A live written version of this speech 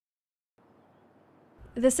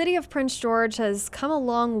The city of Prince George has come a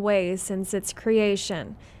long way since its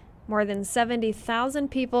creation. More than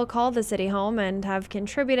 70,000 people call the city home and have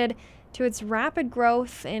contributed to its rapid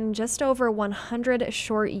growth in just over 100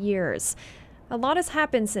 short years. A lot has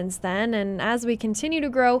happened since then, and as we continue to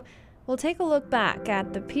grow, we'll take a look back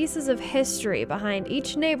at the pieces of history behind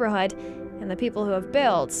each neighborhood and the people who have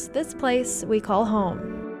built this place we call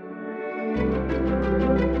home.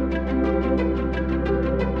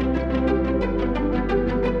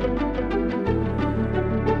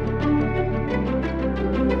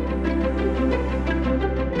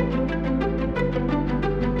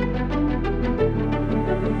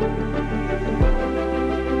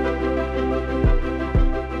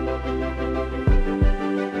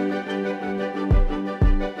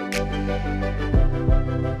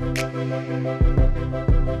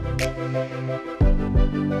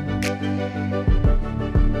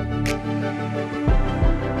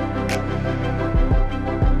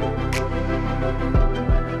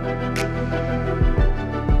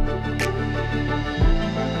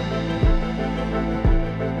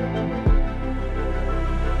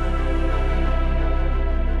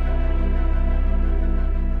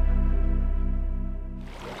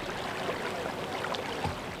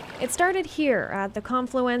 It started here at the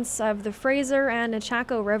confluence of the Fraser and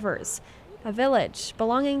Nechako rivers, a village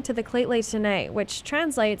belonging to the Lheidli, which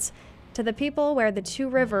translates to the people where the two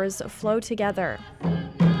rivers flow together.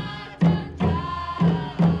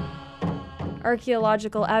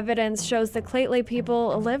 Archaeological evidence shows the Lheidli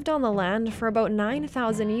people lived on the land for about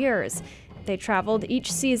 9,000 years. They traveled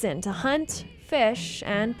each season to hunt, fish,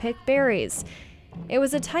 and pick berries. It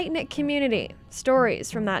was a tight-knit community.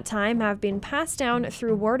 Stories from that time have been passed down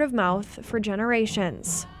through word of mouth for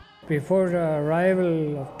generations. Before the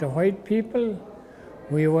arrival of the white people,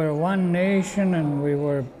 we were one nation and we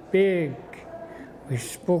were big. We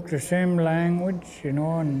spoke the same language,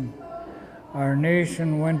 and our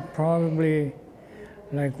nation went probably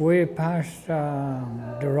like way past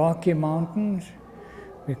the Rocky Mountains,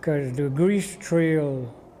 because the Grease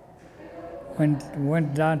Trail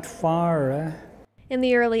went that far. In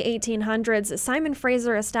the early 1800s, Simon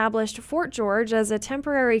Fraser established Fort George as a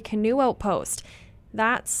temporary canoe outpost.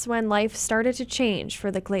 That's when life started to change for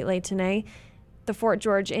the Lheidli. The Fort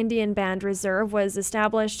George Indian Band Reserve was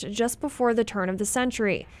established just before the turn of the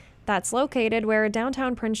century. That's located where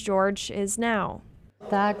downtown Prince George is now.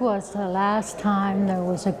 That was the last time there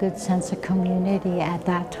was a good sense of community at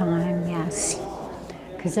that time, yes.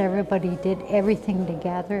 Because everybody did everything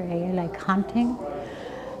together, like hunting.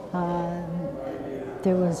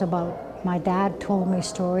 There was my dad told me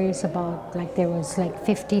stories about, there was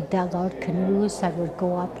 50 dugout canoes that would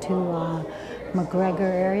go up to McGregor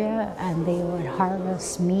area, and they would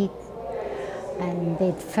harvest meat, and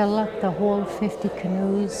they'd fill up the whole 50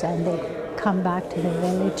 canoes, and they'd come back to the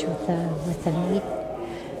village with the meat.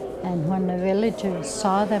 And when the villagers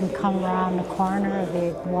saw them come around the corner,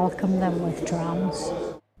 they'd welcome them with drums.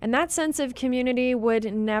 And that sense of community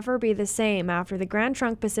would never be the same after the Grand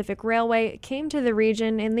Trunk Pacific Railway came to the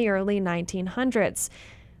region in the early 1900s.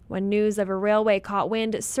 When news of a railway caught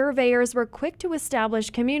wind, surveyors were quick to establish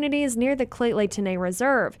communities near the Lheidli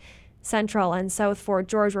Reserve. Central and South Fort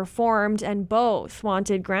George were formed, and both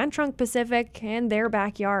wanted Grand Trunk Pacific in their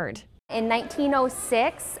backyard. In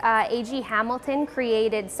 1906, A.G. Hamilton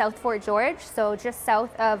created South Fort George, so just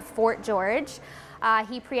south of Fort George.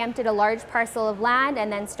 He preempted a large parcel of land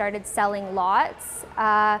and then started selling lots.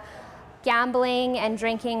 Gambling and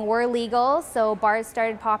drinking were legal, so bars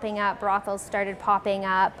started popping up, brothels started popping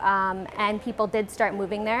up, and people did start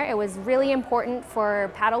moving there. It was really important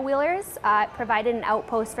for paddle wheelers. It provided an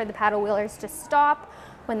outpost for the paddle wheelers to stop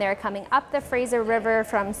when they were coming up the Fraser River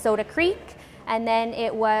from Soda Creek. And then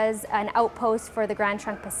it was an outpost for the Grand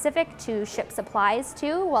Trunk Pacific to ship supplies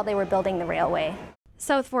to while they were building the railway.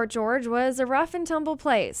 South Fort George was a rough and tumble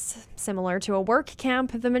place. Similar to a work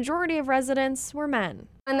camp, the majority of residents were men.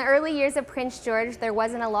 In the early years of Prince George, there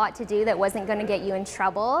wasn't a lot to do that wasn't going to get you in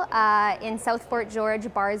trouble. In South Fort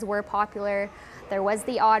George, bars were popular. There was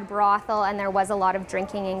the odd brothel, and there was a lot of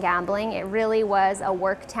drinking and gambling. It really was a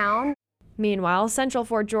work town. Meanwhile, Central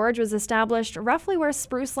Fort George was established roughly where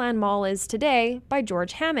Spruceland Mall is today by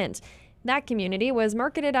George Hammond. That community was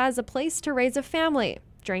marketed as a place to raise a family.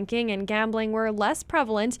 Drinking and gambling were less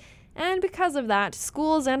prevalent, and because of that,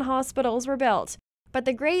 schools and hospitals were built. But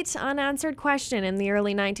the great unanswered question in the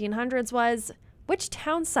early 1900s was, which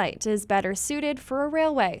town site is better suited for a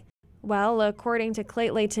railway? Well, according to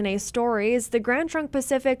Lheidli stories, the Grand Trunk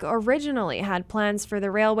Pacific originally had plans for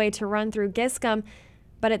the railway to run through Giscombe,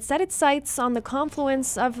 but it set its sights on the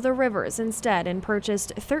confluence of the rivers instead and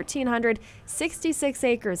purchased 1,366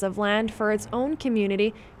 acres of land for its own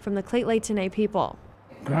community from the Lheidli people.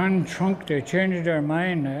 Grand Trunk, they changed their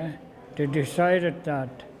mind. They decided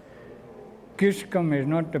that Giscombe is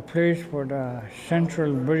not the place for the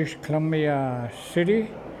central British Columbia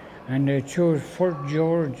city, and they chose Fort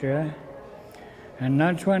George. And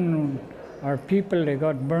that's when our people, they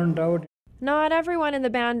got burned out. Not everyone in the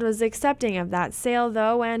band was accepting of that sale,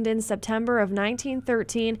 though, and in September of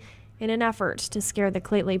 1913, in an effort to scare the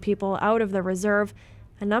Lheidli people out of the reserve,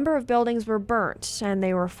 a number of buildings were burnt and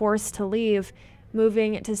they were forced to leave,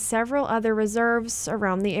 moving to several other reserves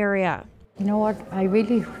around the area. You know what, I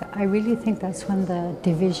really think that's when the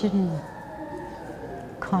division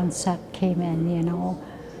concept came in, you know,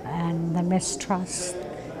 and the mistrust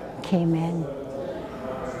came in.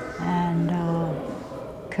 And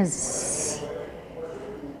because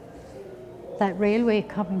that railway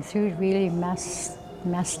coming through really messed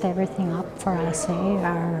everything up for us,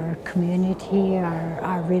 our community,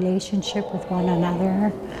 our relationship with one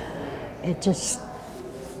another. It just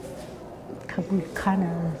kind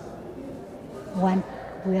of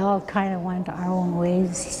we all kind of went our own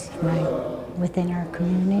ways, right, within our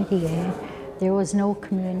community. There was no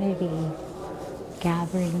community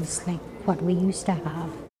gatherings like what we used to have.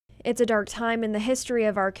 It's a dark time in the history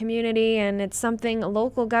of our community, and it's something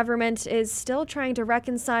local government is still trying to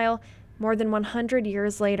reconcile more than 100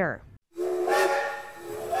 years later.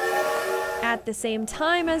 At the same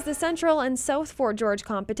time as the Central and South Fort George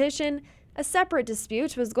competition, a separate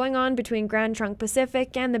dispute was going on between Grand Trunk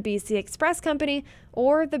Pacific and the BC Express Company,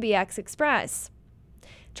 or the BX Express.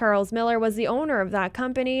 Charles Miller was the owner of that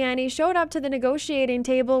company, and he showed up to the negotiating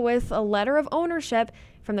table with a letter of ownership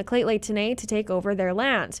from the Lheidli to take over their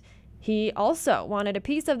land. He also wanted a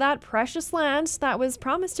piece of that precious land that was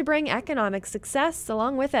promised to bring economic success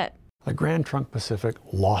along with it. The Grand Trunk Pacific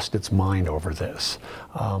lost its mind over this.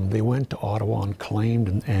 They went to Ottawa and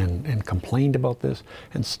claimed and complained about this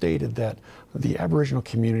and stated that the Aboriginal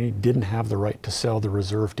community didn't have the right to sell the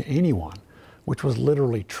reserve to anyone, which was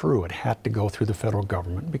literally true. It had to go through the federal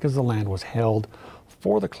government because the land was held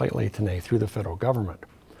for the Lheidli through the federal government.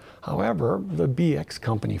 However, the BX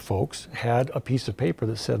company folks had a piece of paper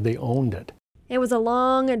that said they owned it. It was a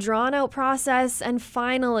long, drawn-out process, and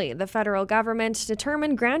finally, the federal government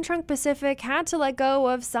determined Grand Trunk Pacific had to let go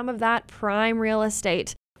of some of that prime real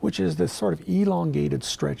estate, which is this sort of elongated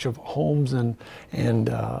stretch of homes and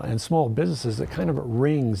small businesses that kind of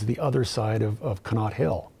rings the other side of Connaught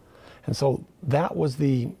Hill. And so that was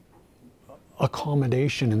the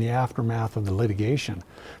accommodation in the aftermath of the litigation,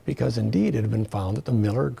 because indeed it had been found that the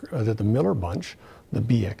Miller bunch, the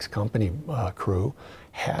BX company crew,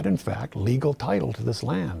 had in fact legal title to this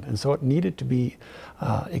land, and so it needed to be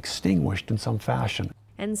extinguished in some fashion.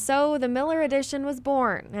 And so the Miller Edition was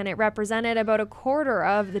born, and it represented about a quarter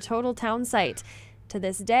of the total town site. To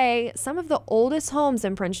this day, some of the oldest homes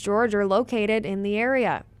in Prince George are located in the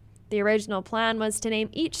area. The original plan was to name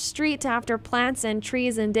each street after plants and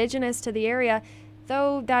trees indigenous to the area,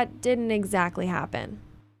 though that didn't exactly happen.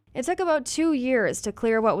 It took about 2 years to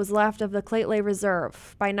clear what was left of the Lheidli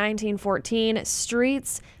Reserve. By 1914,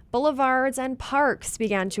 streets, boulevards, and parks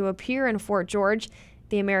began to appear in Fort George.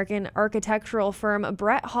 The American architectural firm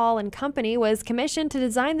Brett Hall & Company was commissioned to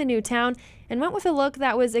design the new town and went with a look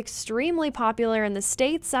that was extremely popular in the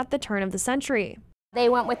States at the turn of the century. They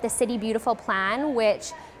went with the City Beautiful plan,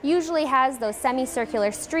 which usually has those semicircular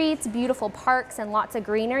streets, beautiful parks, and lots of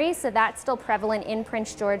greenery. So that's still prevalent in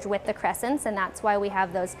Prince George with the crescents, and that's why we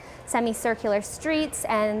have those semicircular streets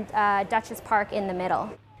and Duchess Park in the middle.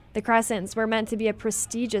 The crescents were meant to be a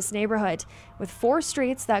prestigious neighborhood, with 4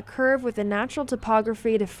 streets that curve with the natural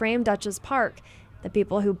topography to frame Duchess Park. The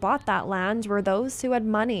people who bought that land were those who had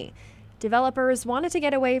money. Developers wanted to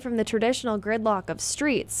get away from the traditional gridlock of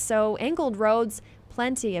streets, so angled roads,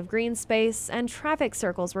 plenty of green space, and traffic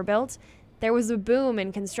circles were built. There was a boom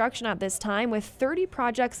in construction at this time, with 30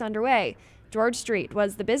 projects underway. George Street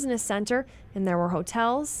was the business center, and there were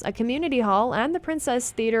hotels, a community hall, and the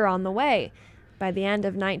Princess Theatre on the way. By the end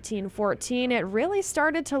of 1914, it really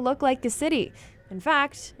started to look like a city. In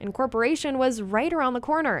fact, incorporation was right around the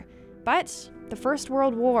corner. But the First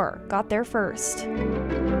World War got there first.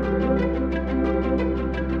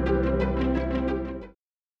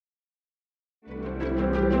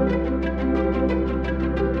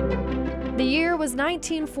 The year was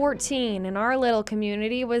 1914, and our little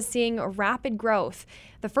community was seeing rapid growth.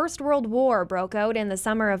 The First World War broke out in the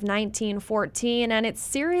summer of 1914, and it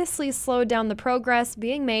seriously slowed down the progress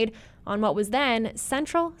being made on what was then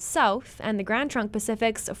Central, South, and the Grand Trunk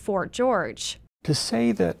Pacific's Fort George. To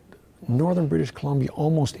say that northern British Columbia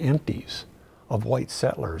almost empties of white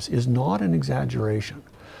settlers is not an exaggeration.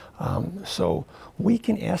 So we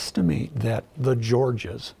can estimate that the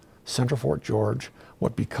Georges, Central Fort George,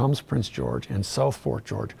 what becomes Prince George, and South Fort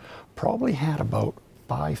George, probably had about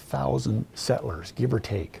 5,000 settlers, give or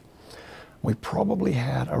take. We probably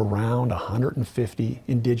had around 150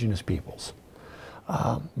 indigenous peoples.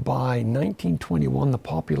 By 1921, the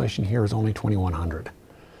population here is only 2,100.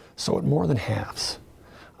 So it more than halves.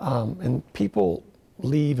 And people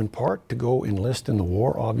leave in part to go enlist in the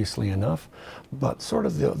war, obviously enough, but sort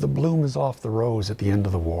of the bloom is off the rose at the end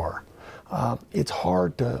of the war. It's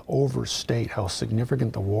hard to overstate how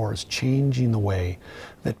significant the war is changing the way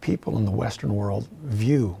that people in the Western world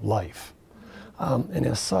view life. And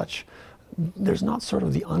as such, there's not sort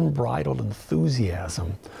of the unbridled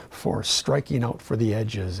enthusiasm for striking out for the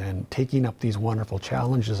edges and taking up these wonderful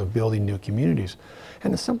challenges of building new communities.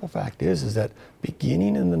 And the simple fact is that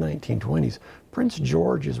beginning in the 1920s, Prince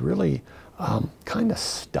George is really kind of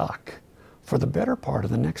stuck. For the better part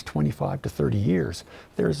of the next 25 to 30 years,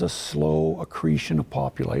 there's a slow accretion of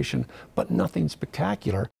population, but nothing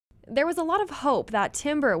spectacular. There was a lot of hope that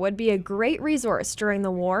timber would be a great resource during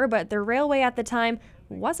the war, but the railway at the time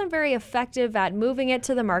wasn't very effective at moving it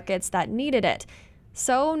to the markets that needed it.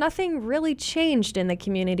 So nothing really changed in the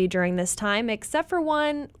community during this time, except for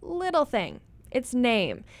one little thing: its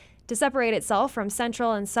name. To separate itself from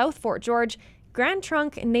Central and South Fort George, Grand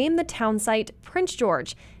Trunk named the town site Prince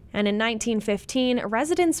George. And in 1915,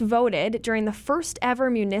 residents voted during the first ever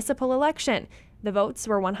municipal election. The votes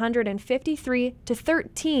were 153 to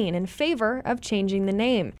 13 in favor of changing the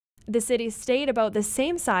name. The city stayed about the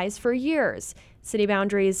same size for years. City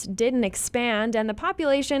boundaries didn't expand, and the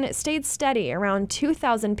population stayed steady around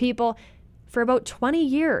 2,000 people for about 20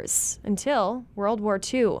 years, until World War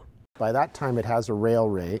II. By that time, it has a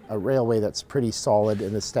railway that's pretty solid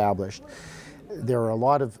and established. There are a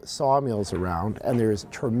lot of sawmills around, and there's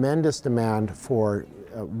tremendous demand for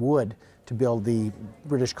wood to build the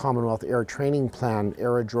British Commonwealth Air Training Plan,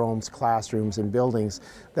 aerodromes, classrooms, and buildings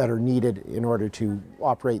that are needed in order to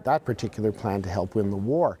operate that particular plan to help win the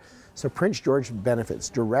war. So Prince George benefits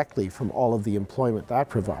directly from all of the employment that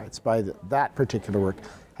provides by that particular work,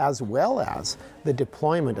 as well as the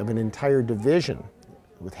deployment of an entire division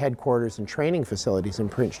with headquarters and training facilities in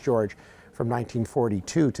Prince George from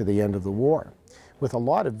 1942 to the end of the war, with a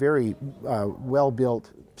lot of very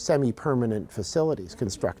well-built semi-permanent facilities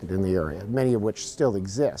constructed in the area, many of which still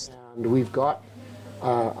exist. And we've got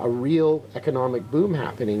a real economic boom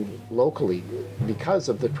happening locally because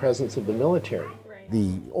of the presence of the military.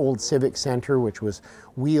 The old Civic Center, which was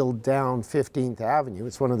wheeled down 15th Avenue,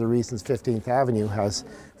 it's one of the reasons 15th Avenue has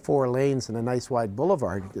 4 lanes and a nice wide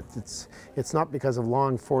boulevard. It's not because of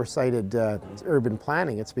long foresighted urban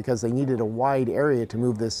planning, it's because they needed a wide area to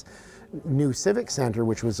move this new Civic Center,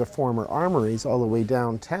 which was a former armories, all the way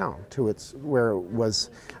downtown to where it was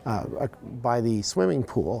by the swimming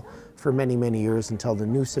pool for many, many years until the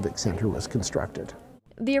new Civic Center was constructed.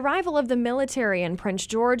 The arrival of the military in Prince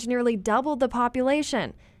George nearly doubled the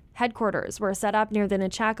population. Headquarters were set up near the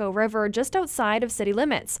Nechako River just outside of city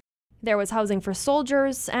limits. There was housing for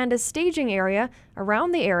soldiers and a staging area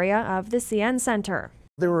around the area of the CN Center.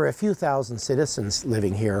 There were a few thousand citizens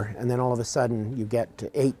living here, and then all of a sudden you get to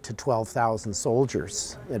 8,000 to 12,000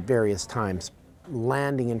 soldiers at various times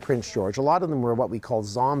landing in Prince George. A lot of them were what we call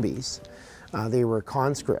zombies. They were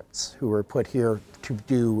conscripts who were put here to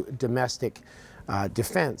do domestic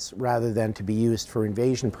defense rather than to be used for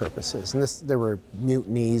invasion purposes. And there were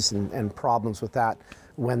mutinies and problems with that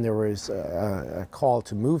when there was a call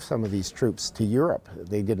to move some of these troops to Europe.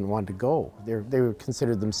 They didn't want to go. They were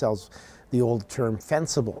considered themselves the old term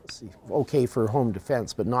fencibles, okay for home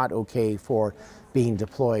defense, but not okay for being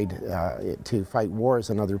deployed to fight wars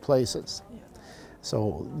in other places.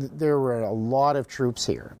 So there were a lot of troops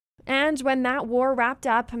here. And when that war wrapped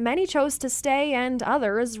up, many chose to stay and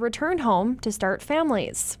others returned home to start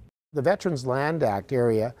families. The Veterans Land Act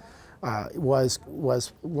area was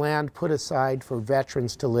land put aside for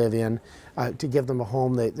veterans to live in, to give them a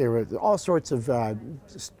home. There were all sorts of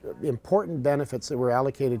important benefits that were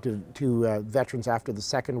allocated to veterans after the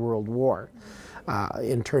Second World War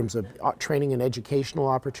in terms of training and educational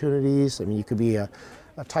opportunities. I mean, you could be a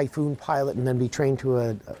Typhoon pilot and then be trained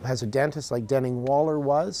as a dentist like Denning Waller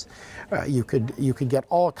was. You could get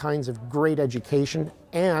all kinds of great education,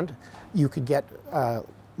 and you could get a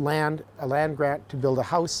land grant to build a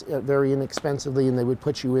house very inexpensively, and they would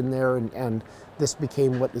put you in there, and this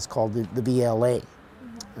became what is called the VLA.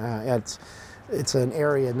 It's an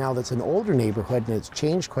area now that's an older neighborhood, and it's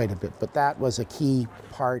changed quite a bit, but that was a key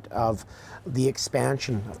part of the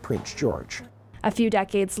expansion of Prince George. A few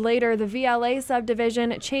decades later, the VLA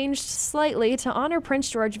subdivision changed slightly to honor Prince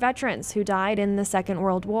George veterans who died in the Second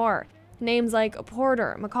World War. Names like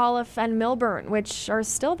Porter, McAuliffe, and Milburn, which are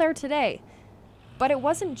still there today. But it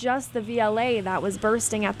wasn't just the VLA that was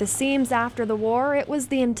bursting at the seams after the war, it was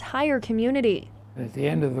the entire community. At the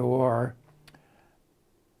end of the war,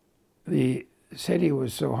 the city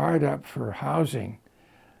was so hard up for housing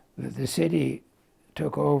that the city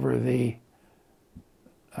took over the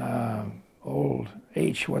old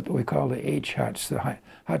H, what we call the H huts. The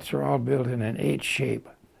huts were all built in an H shape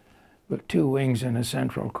with two wings and a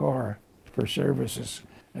central core for services.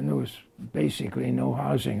 And there was basically no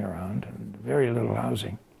housing around, very little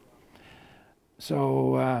housing.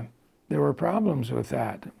 So there were problems with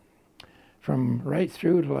that. From right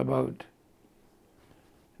through till about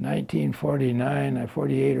 1949,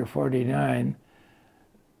 48 or 49,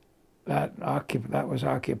 that was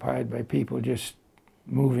occupied by people just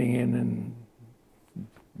moving in and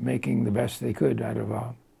making the best they could out of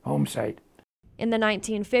a home site. In the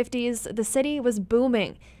 1950s, the city was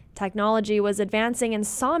booming. Technology was advancing and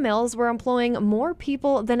sawmills were employing more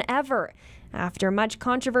people than ever. After much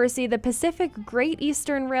controversy, the Pacific Great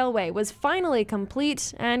Eastern Railway was finally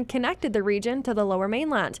complete and connected the region to the Lower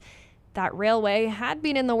Mainland. That railway had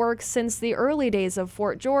been in the works since the early days of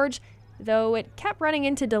Fort George, though it kept running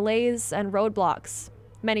into delays and roadblocks.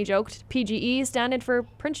 Many joked PGE stood for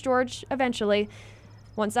Prince George eventually.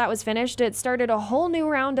 Once that was finished, it started a whole new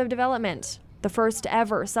round of development. The first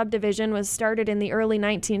ever subdivision was started in the early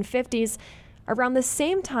 1950s. Around the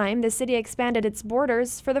same time, the city expanded its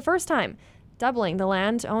borders for the first time, doubling the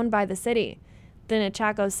land owned by the city. The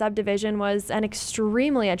Nechako subdivision was an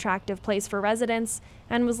extremely attractive place for residents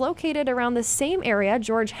and was located around the same area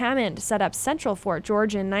George Hammond set up Central Fort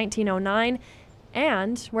George in 1909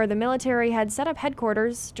 and where the military had set up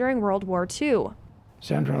headquarters during World War II.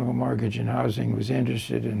 Central Mortgage and Housing was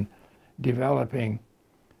interested in developing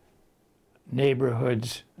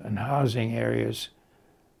neighborhoods and housing areas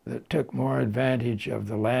that took more advantage of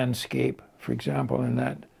the landscape. For example, in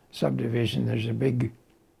that subdivision, there's a big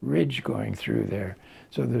ridge going through there.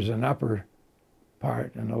 So there's an upper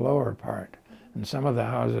part and a lower part. And some of the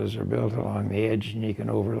houses are built along the edge and you can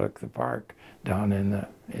overlook the park down in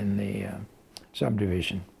the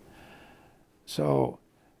subdivision. So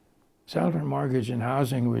Central Mortgage and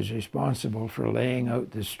Housing was responsible for laying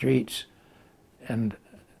out the streets and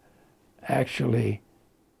actually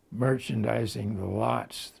merchandising the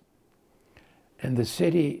lots. And the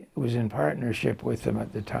city was in partnership with them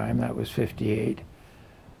at the time, that was 58.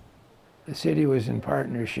 The city was in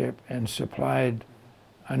partnership and supplied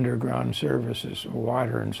underground services,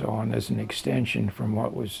 water and so on, as an extension from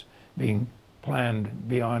what was being planned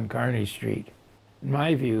beyond Kearney Street. In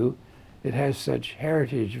my view, it has such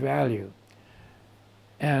heritage value.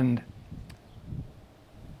 And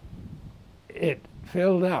it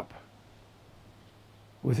filled up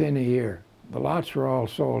within a year. The lots were all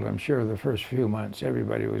sold, I'm sure, the first few months.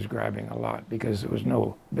 Everybody was grabbing a lot because there was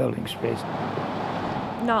no building space.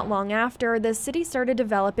 Not long after, the city started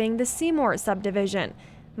developing the Seymour subdivision.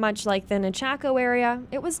 Much like the Nechako area,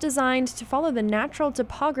 it was designed to follow the natural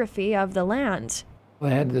topography of the land.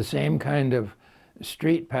 They had the same kind of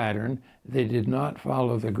street pattern. They did not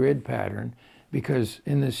follow the grid pattern because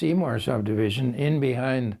in the Seymour subdivision, in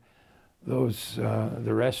behind those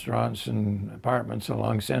the restaurants and apartments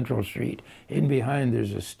along Central Street, in behind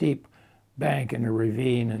there's a steep bank and a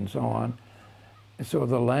ravine and so on. So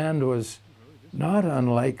the land was not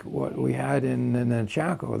unlike what we had in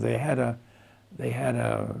Nechako. They had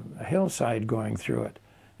a hillside going through it,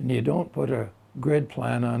 and you don't put a grid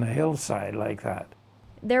plan on a hillside like that.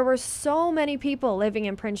 There were so many people living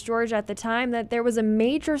in Prince George at the time that there was a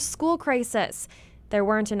major school crisis. There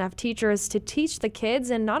weren't enough teachers to teach the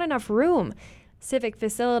kids and not enough room. Civic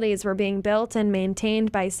facilities were being built and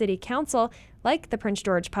maintained by City Council, like the Prince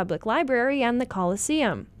George Public Library and the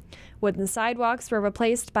Coliseum. Wooden sidewalks were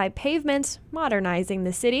replaced by pavement, modernizing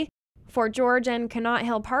the city. Fort George and Connaught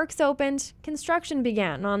Hill Parks opened. Construction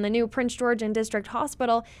began on the new Prince George and District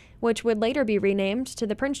Hospital, which would later be renamed to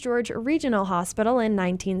the Prince George Regional Hospital in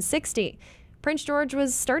 1960. Prince George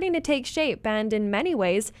was starting to take shape, and in many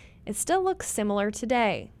ways, it still looks similar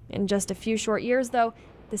today. In just a few short years, though,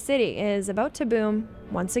 the city is about to boom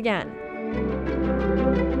once again.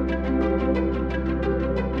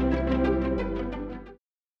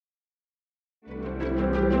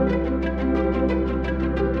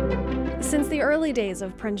 Since the early days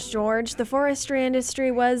of Prince George, the forestry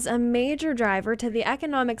industry was a major driver to the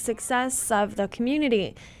economic success of the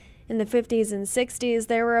community. In the 50s and 60s,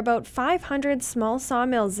 there were about 500 small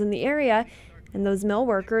sawmills in the area, and those mill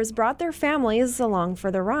workers brought their families along for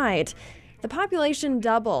the ride. The population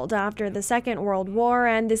doubled after the Second World War,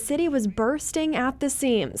 and the city was bursting at the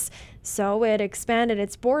seams, so it expanded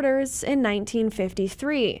its borders in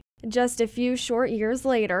 1953. Just a few short years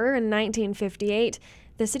later, in 1958,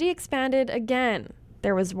 the city expanded again.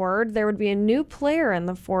 There was word there would be a new player in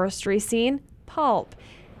the forestry scene, pulp,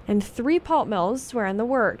 and 3 pulp mills were in the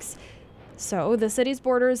works. So the city's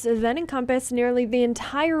borders then encompassed nearly the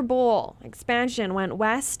entire bowl. Expansion went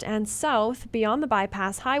west and south beyond the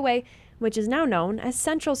bypass highway, which is now known as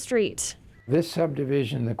Central Street. This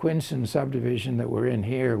subdivision, the Quinson subdivision that we're in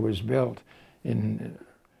here, was built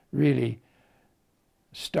really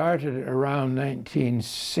started around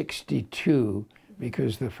 1962,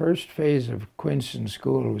 because the first phase of Quinson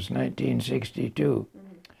School was 1962.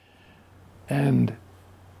 And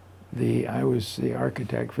I was the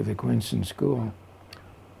architect for the Quinson School,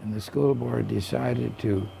 and the school board decided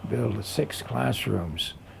to build 6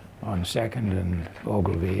 classrooms on 2nd and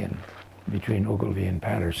Ogilvie, and between Ogilvie and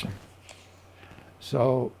Patterson.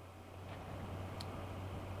 So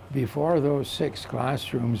before those 6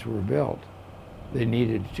 classrooms were built, they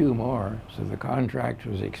needed 2 more, so the contract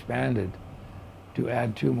was expanded to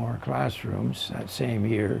add 2 more classrooms that same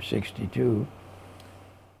year, 62.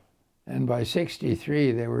 And by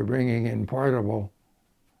 63, they were bringing in portable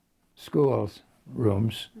schools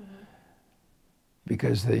rooms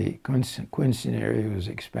because the Quincy area was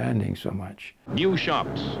expanding so much. New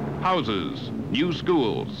shops, houses, new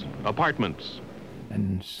schools, apartments.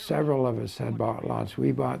 And several of us had bought lots.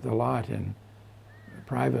 We bought the lot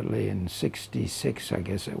privately in 66, I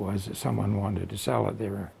guess it was. Someone wanted to sell it.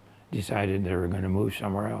 They decided they were going to move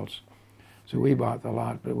somewhere else. So we bought the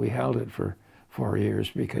lot, but we held it for 4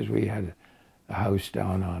 years because we had a house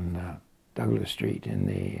down on Douglas Street in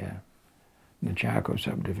the Chaco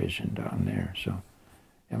subdivision down there. So,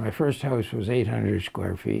 and my first house was 800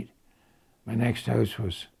 square feet. My next house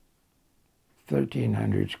was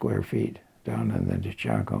 1,300 square feet down in the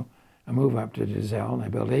Chaco. I moved up to Dizelle and I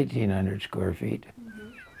built 1,800 square feet.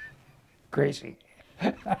 Crazy.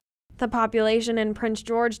 The population in Prince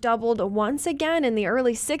George doubled once again in the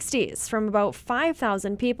early 60s, from about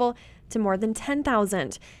 5,000 people to more than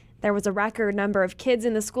 10,000. There was a record number of kids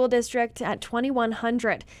in the school district at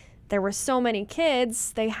 2,100. There were so many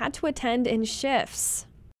kids, they had to attend in shifts.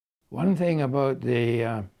 One thing about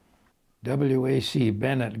the W.A.C.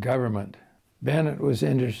 Bennett government, Bennett was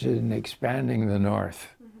interested in expanding the north.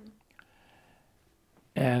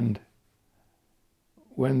 And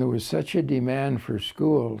when there was such a demand for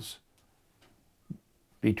schools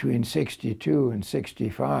between 62 and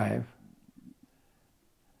 65,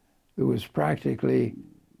 there was practically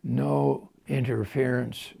no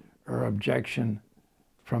interference or objection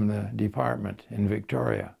from the department in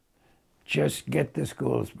Victoria. Just get the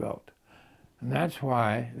schools built. And that's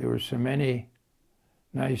why there were so many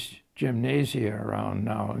nice gymnasia around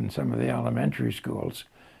now in some of the elementary schools,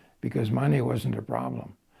 because money wasn't a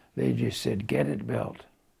problem. They just said, get it built.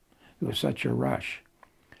 It was such a rush.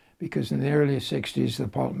 Because in the early 60s, the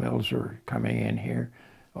pulp mills were coming in here,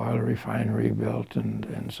 oil refinery built,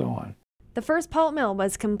 and so on. The first pulp mill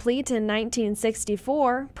was complete in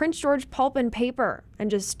 1964, Prince George Pulp and Paper,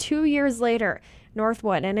 and just 2 years later,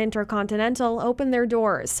 Northwood and Intercontinental opened their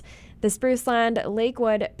doors. The Spruceland,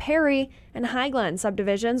 Lakewood, Perry, and Highglen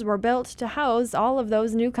subdivisions were built to house all of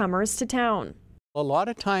those newcomers to town. A lot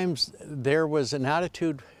of times there was an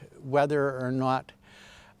attitude whether or not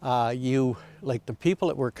like the people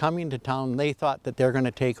that were coming to town, they thought that they're going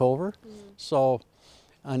to take over. So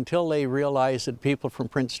until they realized that people from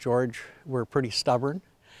Prince George were pretty stubborn,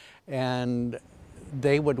 and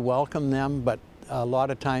they would welcome them, but a lot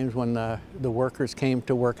of times when the workers came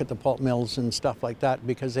to work at the pulp mills and stuff like that,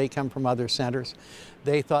 because they come from other centers,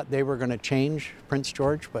 they thought they were going to change Prince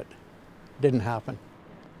George, but it didn't happen.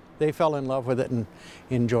 They fell in love with it and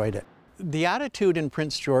enjoyed it. The attitude in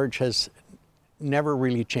Prince George has never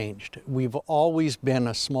really changed. We've always been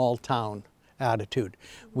a small town attitude.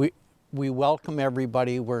 We welcome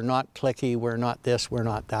everybody. We're not cliquey, we're not this, we're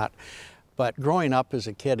not that. But growing up as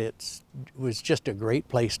a kid, it was just a great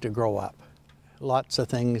place to grow up. Lots of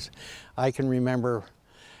things. I can remember,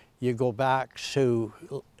 you go back to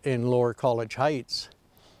in Lower College Heights,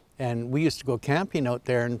 and we used to go camping out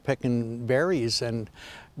there and picking berries, and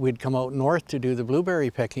we'd come out north to do the blueberry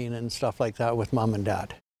picking and stuff like that with Mom and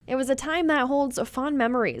Dad. It was a time that holds fond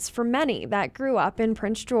memories for many that grew up in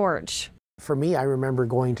Prince George. For me, I remember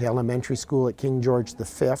going to elementary school at King George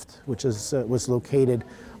V, which was located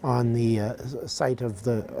on the site of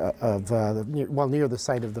near the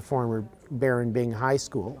site of the former Baron Byng High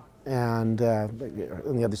School, and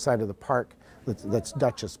on the other side of the park, that's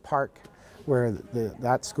Duchess Park, where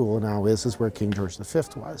that school now is where King George V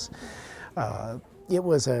was. It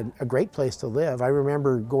was a great place to live. I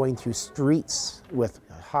remember going through streets with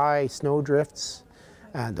high snow drifts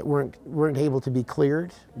that weren't able to be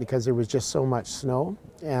cleared because there was just so much snow,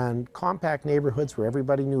 and compact neighborhoods where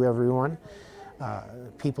everybody knew everyone.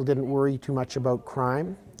 People didn't worry too much about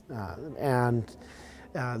crime, and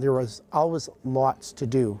there was always lots to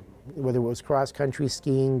do, whether it was cross-country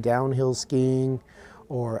skiing, downhill skiing,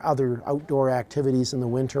 or other outdoor activities in the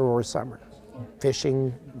winter or summer.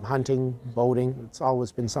 Fishing, hunting, boating, it's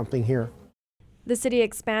always been something here. The city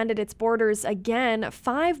expanded its borders again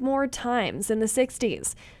 5 more times in the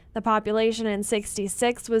 60s. The population in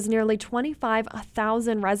 '66 was nearly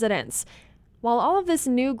 25,000 residents. While all of this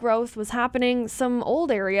new growth was happening, some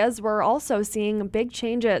old areas were also seeing big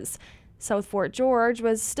changes. South Fort George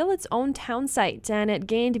was still its own town site, and it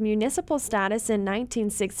gained municipal status in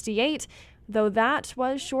 1968, though that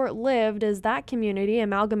was short-lived as that community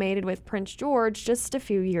amalgamated with Prince George just a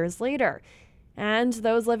few years later. And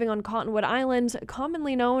those living on Cottonwood Island,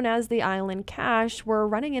 commonly known as the Island Cache, were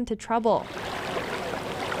running into trouble.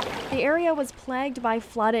 The area was plagued by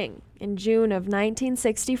flooding. In June of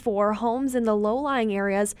 1964, homes in the low-lying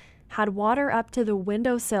areas had water up to the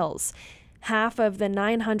windowsills. Half of the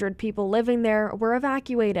 900 people living there were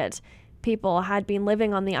evacuated. People had been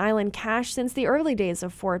living on the Island Cache since the early days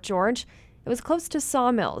of Fort George. It was close to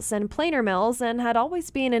sawmills and planer mills and had always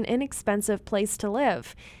been an inexpensive place to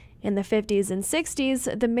live. In the 50s and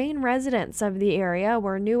 60s, the main residents of the area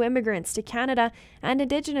were new immigrants to Canada and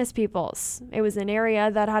Indigenous peoples. It was an area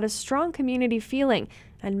that had a strong community feeling,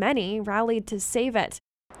 and many rallied to save it.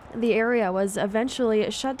 The area was eventually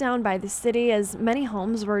shut down by the city as many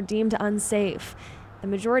homes were deemed unsafe. The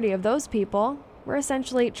majority of those people were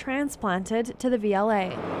essentially transplanted to the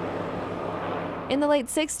VLA. In the late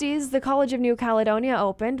 60s, the College of New Caledonia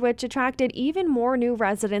opened, which attracted even more new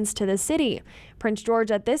residents to the city. Prince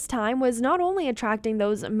George at this time was not only attracting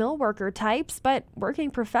those mill worker types, but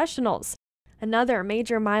working professionals. Another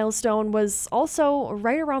major milestone was also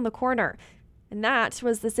right around the corner, and that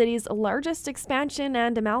was the city's largest expansion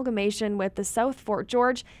and amalgamation with the South Fort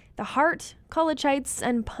George, the Hart, College Heights,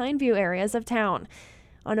 and Pineview areas of town.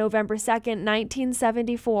 On November 2,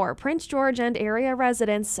 1974, Prince George and area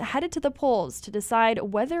residents headed to the polls to decide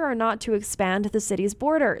whether or not to expand the city's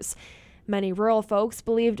borders. Many rural folks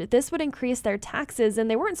believed this would increase their taxes, and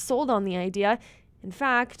they weren't sold on the idea. In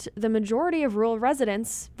fact, the majority of rural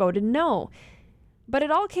residents voted no. But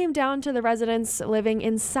it all came down to the residents living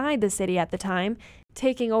inside the city at the time.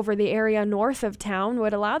 Taking over the area north of town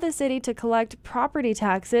would allow the city to collect property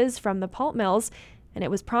taxes from the pulp mills, and it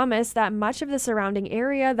was promised that much of the surrounding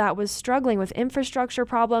area that was struggling with infrastructure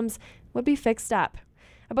problems would be fixed up.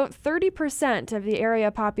 About 30% of the area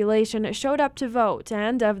population showed up to vote,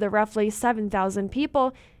 and of the roughly 7,000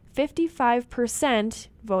 people, 55%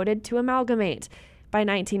 voted to amalgamate. By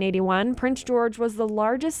 1981, Prince George was the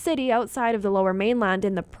largest city outside of the Lower Mainland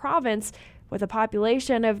in the province, with a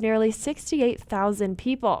population of nearly 68,000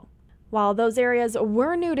 people. While those areas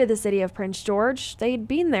were new to the city of Prince George, they'd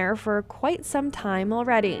been there for quite some time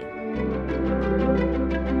already.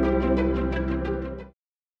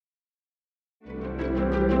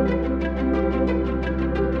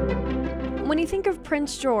 When you think of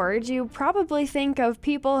Prince George, you probably think of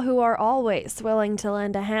people who are always willing to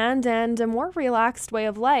lend a hand and a more relaxed way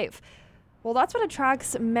of life. Well, that's what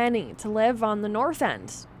attracts many to live on the north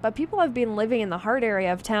end. But people have been living in the heart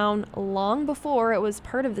area of town long before it was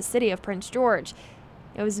part of the city of Prince George.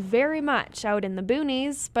 It was very much out in the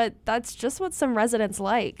boonies, but that's just what some residents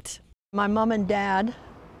liked. My mom and dad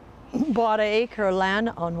bought an acre of land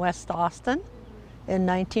on West Austin in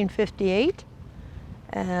 1958.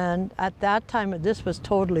 And at that time, this was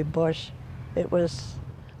totally bush. It was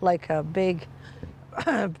like a big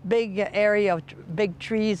area of big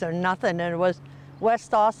trees or nothing, and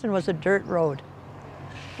West Austin was a dirt road.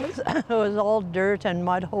 It was all dirt and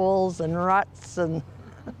mud holes and ruts, and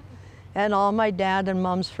all my dad and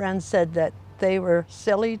mom's friends said that they were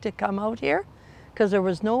silly to come out here because there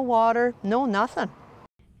was no water, no nothing.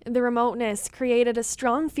 The remoteness created a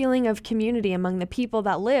strong feeling of community among the people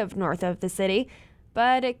that lived north of the city,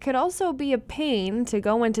 but it could also be a pain to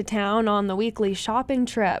go into town on the weekly shopping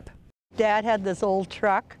trip. Dad had this old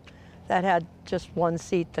truck that had just one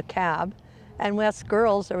seat, the cab, and us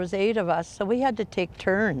girls, there was 8 of us, so we had to take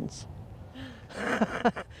turns.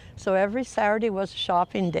 So every Saturday was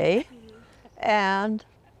shopping day, and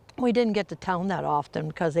we didn't get to town that often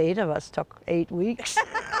because 8 of us took 8 weeks.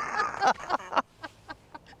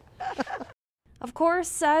 Of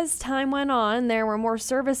course, as time went on, there were more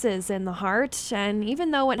services in the heart, and even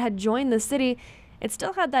though it had joined the city, it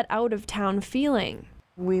still had that out-of-town feeling.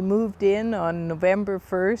 We moved in on November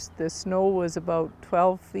 1st. The snow was about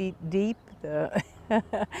 12 feet deep.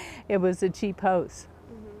 It was a cheap house,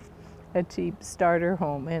 a cheap starter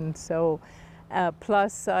home. And so,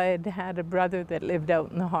 plus I had a brother that lived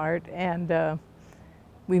out in the heart, and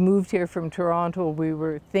we moved here from Toronto. We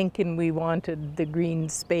were thinking we wanted the green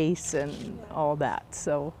space and all that.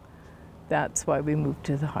 So that's why we moved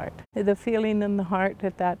to the heart. The feeling in the heart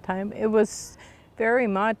at that time, it was very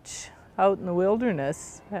much out in the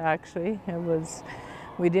wilderness, actually.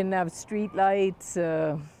 We didn't have street lights.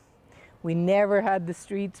 We never had the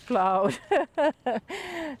streets plowed.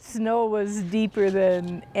 Snow was deeper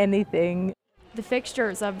than anything. The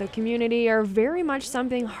fixtures of the community are very much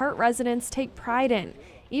something Hart residents take pride in,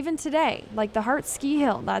 even today, like the Hart Ski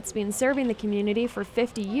Hill that's been serving the community for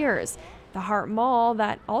 50 years, the Hart Mall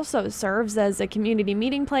that also serves as a community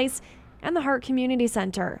meeting place, and the Hart Community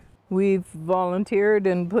Center. We've volunteered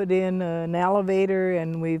and put in an elevator,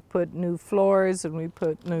 and we've put new floors, and we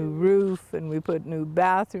put new roof, and we put new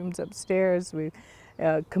bathrooms upstairs. We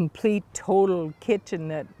complete total kitchen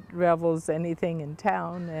that revels anything in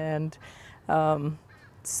town, and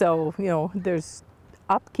so, you know, there's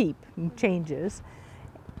upkeep and changes.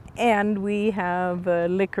 And we have a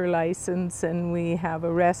liquor license, and we have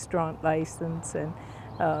a restaurant license, and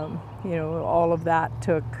you know, all of that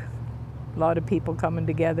took a lot of people coming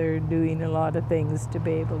together, doing a lot of things to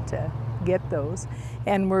be able to get those.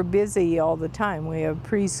 And we're busy all the time. We have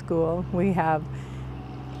preschool, we have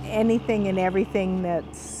anything and everything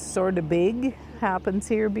that's sort of big happens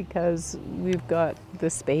here because we've got the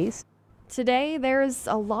space. Today, there's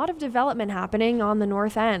a lot of development happening on the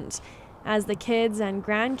North End. As the kids and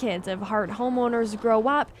grandkids of Hart homeowners grow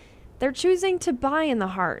up, they're choosing to buy in the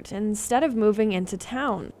Hart instead of moving into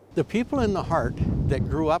town. The people in the Hart that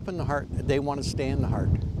grew up in the Hart, they want to stay in the Hart.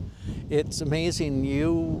 It's amazing.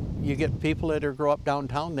 You get people that grow up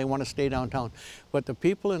downtown, they want to stay downtown. But the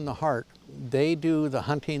people in the Hart, they do the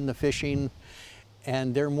hunting, the fishing,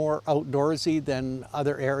 and they're more outdoorsy than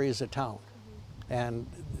other areas of town. And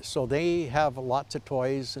so they have lots of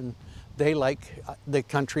toys, and they like the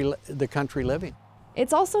country living.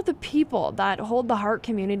 It's also the people that hold the Hart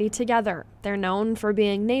community together. They're known for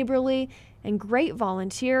being neighborly and great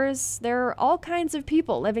volunteers. There are all kinds of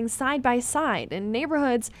people living side by side in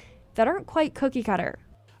neighborhoods that aren't quite cookie cutter.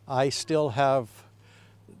 I still have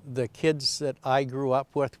the kids that I grew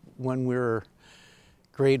up with when we were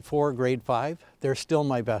grade 4, grade 5. They're still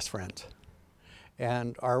my best friends.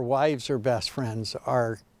 And our wives are best friends.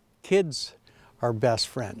 Our kids are best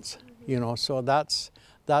friends. You know, so that's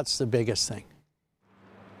the biggest thing.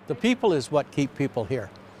 The people is what keep people here.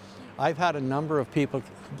 I've had a number of people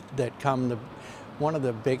that come. One of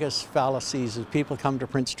the biggest fallacies is people come to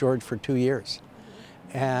Prince George for 2 years,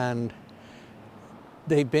 and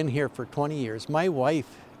they've been here for 20 years. My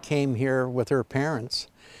wife came here with her parents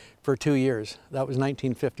for 2 years. That was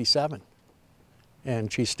 1957,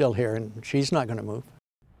 and she's still here, and she's not going to move.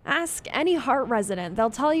 Ask any Hart resident, they'll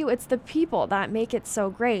tell you it's the people that make it so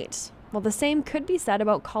great. Well, the same could be said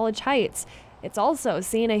about College Heights. It's also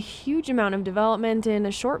seen a huge amount of development in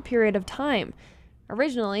a short period of time.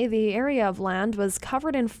 Originally, the area of land was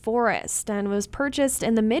covered in forest and was purchased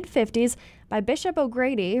in the mid-50s by Bishop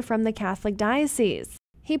O'Grady from the Catholic Diocese.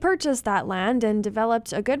 He purchased that land and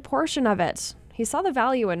developed a good portion of it. He saw the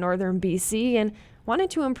value in northern BC and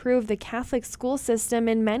wanted to improve the Catholic school system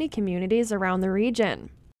in many communities around the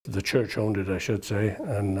region. The church owned it, I should say,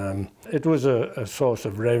 and it was a source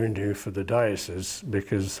of revenue for the diocese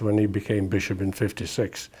because when he became bishop in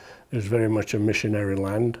 '56, it was very much a missionary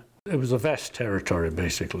land. It was a vast territory,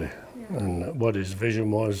 basically, and what his vision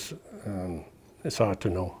was, it's hard to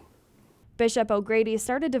know. Bishop O'Grady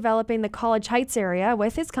started developing the College Heights area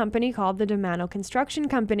with his company called the Domano Construction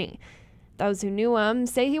Company. Those who knew him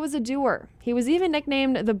say he was a doer. He was even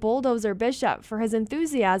nicknamed the Bulldozer Bishop for his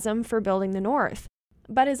enthusiasm for building the North.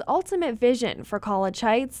 But his ultimate vision for College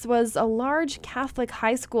Heights was a large Catholic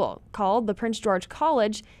high school called the Prince George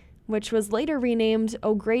College, which was later renamed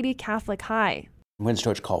O'Grady Catholic High. Prince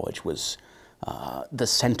George College was the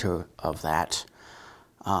center of that.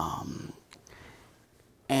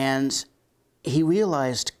 And he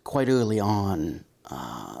realized quite early on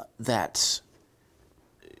that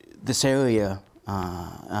this area,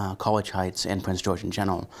 College Heights and Prince George in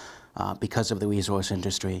general, because of the resource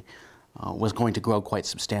industry, was going to grow quite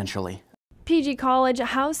substantially. PG College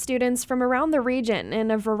housed students from around the region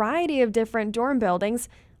in a variety of different dorm buildings.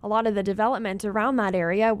 A lot of the development around that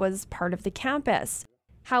area was part of the campus.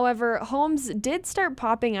 However, homes did start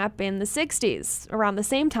popping up in the 60s, around the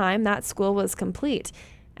same time that school was complete.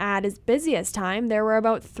 At its busiest time, there were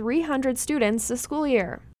about 300 students a school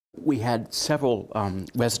year. We had several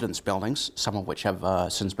residence buildings, some of which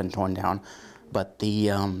have since been torn down, but the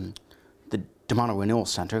Demano Renewal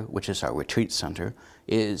Center, which is our retreat center,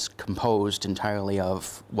 is composed entirely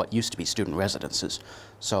of what used to be student residences.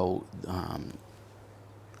 So some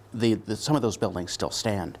of those buildings still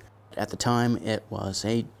stand. At the time, it was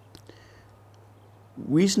a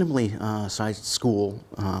reasonably sized school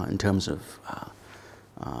in terms of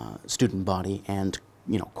student body and,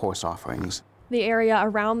 course offerings. The area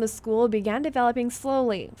around the school began developing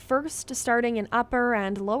slowly, first starting in Upper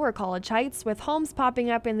and Lower College Heights, with homes popping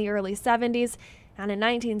up in the early 70s, and in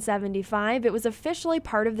 1975 it was officially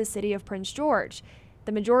part of the city of Prince George.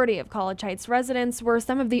 The majority of College Heights residents were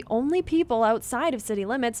some of the only people outside of city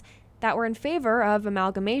limits that were in favor of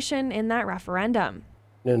amalgamation in that referendum.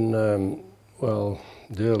 In, the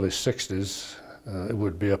early 60s, it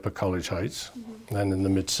would be Upper College Heights, and in the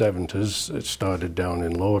mid-70s it started down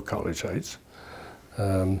in Lower College Heights.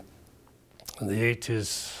 In the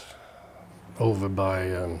 80s, over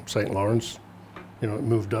by St. Lawrence, it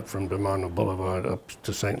moved up from Demano Boulevard up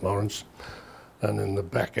to St. Lawrence. And in the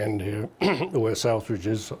back end here, where Southridge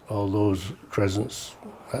is, all those crescents,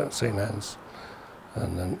 St. Anne's,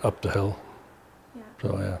 and then up the hill. Yeah.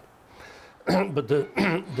 So, yeah. But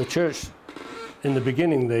the church, in the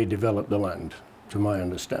beginning, they developed the land, to my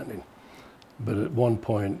understanding. But at one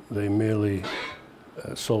point, they merely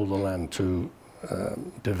sold the land to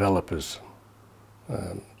developers.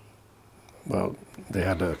 Well, they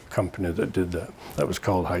had a company that did that. That was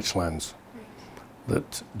called Heights Lands,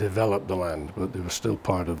 that developed the land, but they were still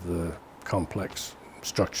part of the complex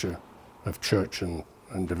structure of church and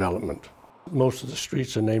development. Most of the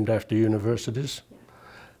streets are named after universities,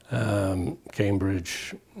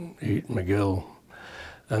 Cambridge, Eton, McGill,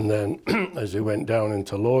 and then as they went down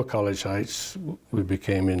into Lower College Heights, we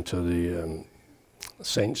became into the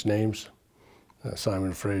saints' names.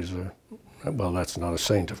 Simon Fraser, well, that's not a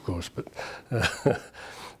saint, of course, but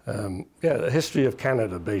yeah, the history of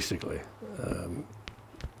Canada, basically.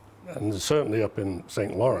 And certainly up in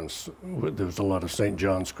St. Lawrence, there was a lot of St.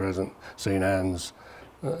 John's Crescent, St. Anne's,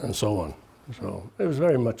 and so on. So it was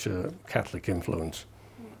very much a Catholic influence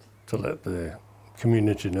to let the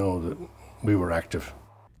community know that we were active.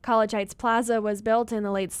 College Heights Plaza was built in the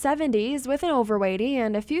late 70s with an over-80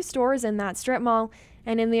 and a few stores in that strip mall.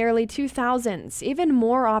 And in the early 2000s, even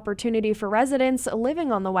more opportunity for residents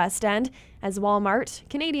living on the West End, as Walmart,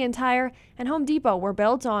 Canadian Tire, and Home Depot were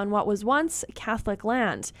built on what was once Catholic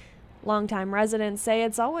land. Longtime residents say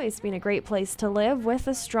it's always been a great place to live with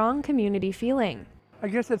a strong community feeling. I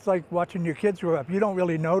guess it's like watching your kids grow up. You don't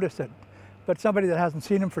really notice it, but somebody that hasn't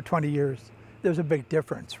seen them for 20 years, there's a big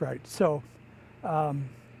difference, right? So I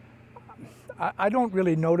don't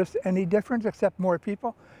really notice any difference except more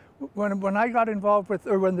people. When I got involved with,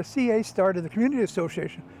 or when the CA started, the Community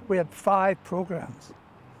Association, we had 5 programs.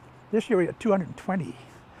 This year we had 220.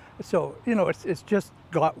 So, it's just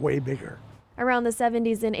got way bigger. Around the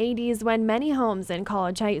 70s and 80s, when many homes in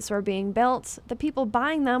College Heights were being built, the people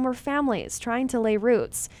buying them were families trying to lay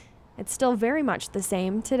roots. It's still very much the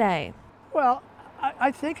same today. Well,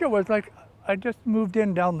 I think it was like, I just moved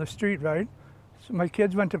in down the street, right? So my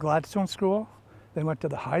kids went to Gladstone School, they went to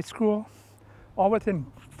the high school, all within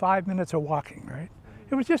 5 minutes of walking, right?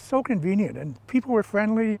 It was just so convenient, and people were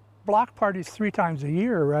friendly. Block parties 3 times a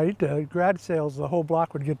year, right? Grad sales, the whole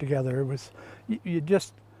block would get together. It was, you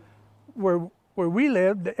just, where we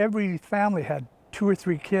lived, every family had 2 or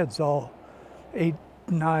 3 kids, all 8,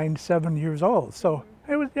 9, 7 years old. So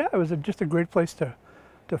it was just a great place to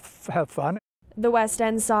have fun. The West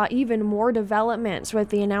End saw even more development with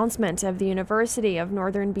the announcement of the University of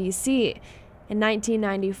Northern BC. In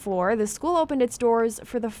 1994, the school opened its doors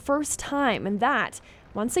for the first time, and that,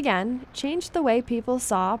 once again, changed the way people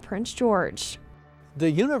saw Prince George. The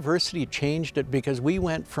university changed it because we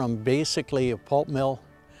went from basically a pulp mill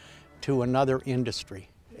to another industry,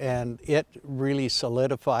 and it really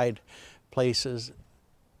solidified places.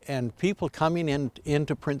 And people coming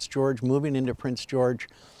into Prince George, moving into Prince George,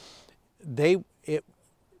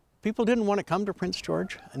 people didn't want to come to Prince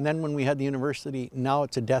George, and then when we had the university, now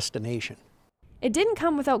it's a destination. It didn't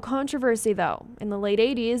come without controversy, though. In the late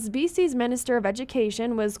 80s, BC's Minister of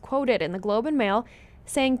Education was quoted in the Globe and Mail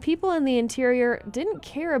saying people in the interior didn't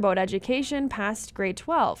care about education past grade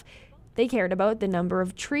 12. They cared about the number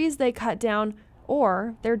of trees they cut down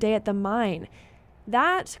or their day at the mine.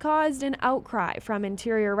 That caused an outcry from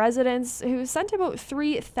interior residents who sent about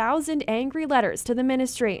 3,000 angry letters to the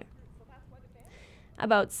ministry.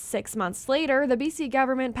 About 6 months later, the BC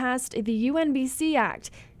government passed the UNBC Act,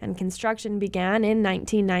 and construction began in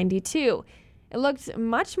 1992. It looked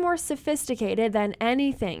much more sophisticated than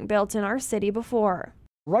anything built in our city before.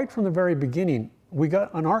 Right from the very beginning, we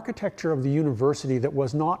got an architecture of the university that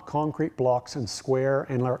was not concrete blocks and square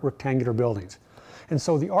and rectangular buildings. And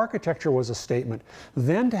so the architecture was a statement.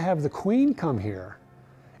 Then to have the Queen come here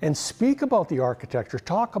and speak about the architecture,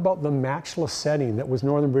 talk about the matchless setting that was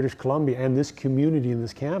Northern British Columbia and this community and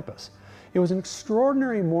this campus. It was an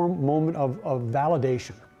extraordinary moment of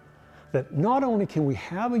validation that not only can we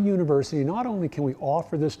have a university, not only can we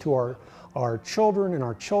offer this to our children and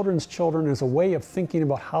our children's children as a way of thinking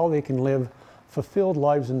about how they can live fulfilled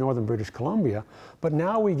lives in Northern British Columbia, but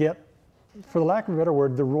now we get, for the lack of a better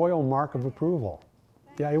word, the royal mark of approval.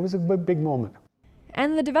 Yeah, it was a big moment.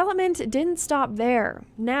 And the development didn't stop there.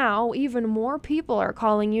 Now, even more people are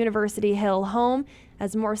calling University Hill home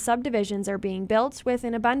as more subdivisions are being built with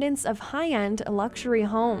an abundance of high-end luxury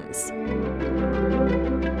homes.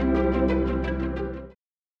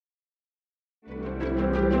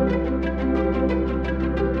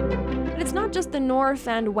 But it's not just the north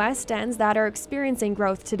and west ends that are experiencing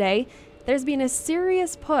growth today. There's been a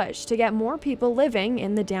serious push to get more people living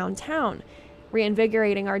in the downtown.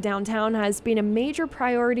 Reinvigorating our downtown has been a major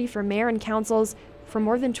priority for mayor and councils for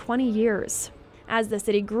more than 20 years. As the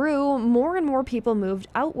city grew, more and more people moved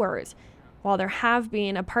outward. While there have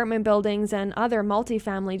been apartment buildings and other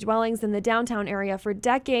multifamily dwellings in the downtown area for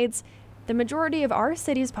decades, the majority of our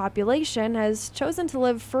city's population has chosen to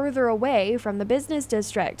live further away from the business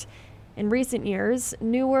district. In recent years,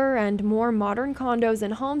 newer and more modern condos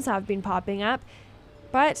and homes have been popping up,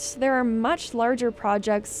 but there are much larger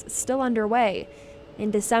projects still underway.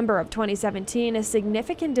 In December of 2017, a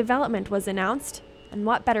significant development was announced, and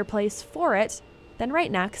what better place for it than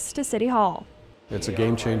right next to City Hall. It's a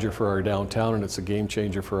game changer for our downtown, and it's a game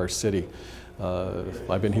changer for our city.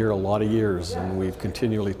 I've been here a lot of years, and we've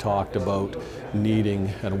continually talked about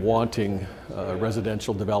needing and wanting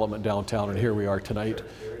residential development downtown, and here we are tonight.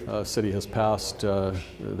 City has passed the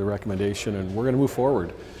recommendation, and we're going to move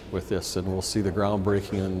forward with this, and we'll see the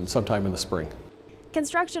groundbreaking sometime in the spring.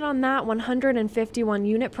 Construction on that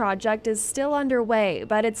 151-unit project is still underway,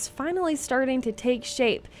 but it's finally starting to take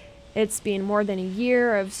shape. It's been more than a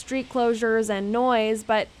year of street closures and noise,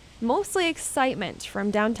 but mostly excitement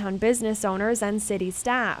from downtown business owners and city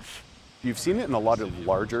staff. You've seen it in a lot of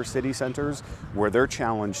larger city centers where they're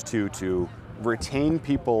challenged to retain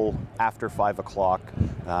people after 5 o'clock,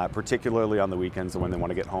 particularly on the weekends when they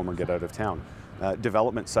want to get home or get out of town.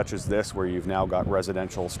 Developments such as this, where you've now got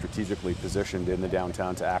residential strategically positioned in the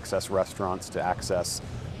downtown to access restaurants, to access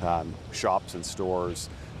shops and stores,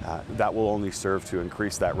 that will only serve to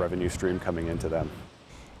increase that revenue stream coming into them.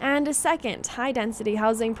 And a second high-density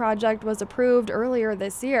housing project was approved earlier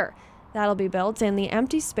this year. That'll be built in the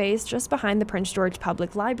empty space just behind the Prince George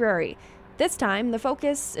Public Library. This time, the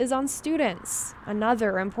focus is on students,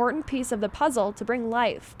 another important piece of the puzzle to bring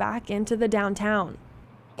life back into the downtown.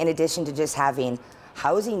 In addition to just having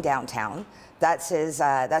housing downtown, that's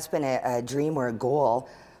been a dream or a goal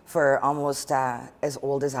for almost as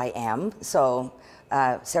old as I am, so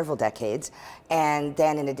several decades. And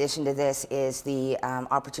then in addition to this is the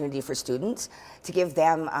opportunity for students to give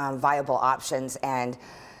them viable options, and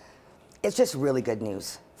it's just really good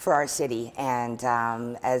news for our city. And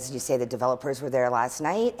as you say, the developers were there last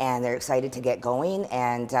night and they're excited to get going,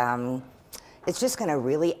 and it's just going to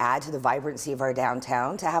really add to the vibrancy of our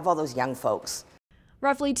downtown to have all those young folks.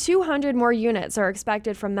 Roughly 200 more units are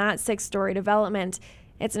expected from that 6-story development.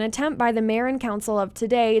 It's an attempt by the mayor and council of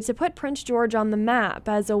today to put Prince George on the map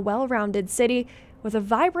as a well-rounded city with a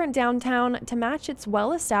vibrant downtown to match its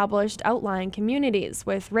well-established outlying communities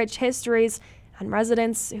with rich histories and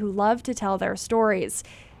residents who love to tell their stories.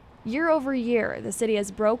 Year over year, the city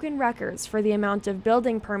has broken records for the amount of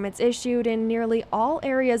building permits issued in nearly all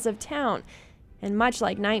areas of town. And much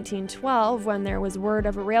like 1912, when there was word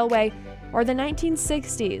of a railway, or the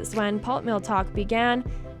 1960s, when pulp mill talk began,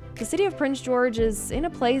 the city of Prince George is in a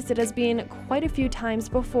place it has been quite a few times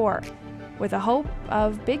before, with a hope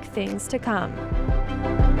of big things to come.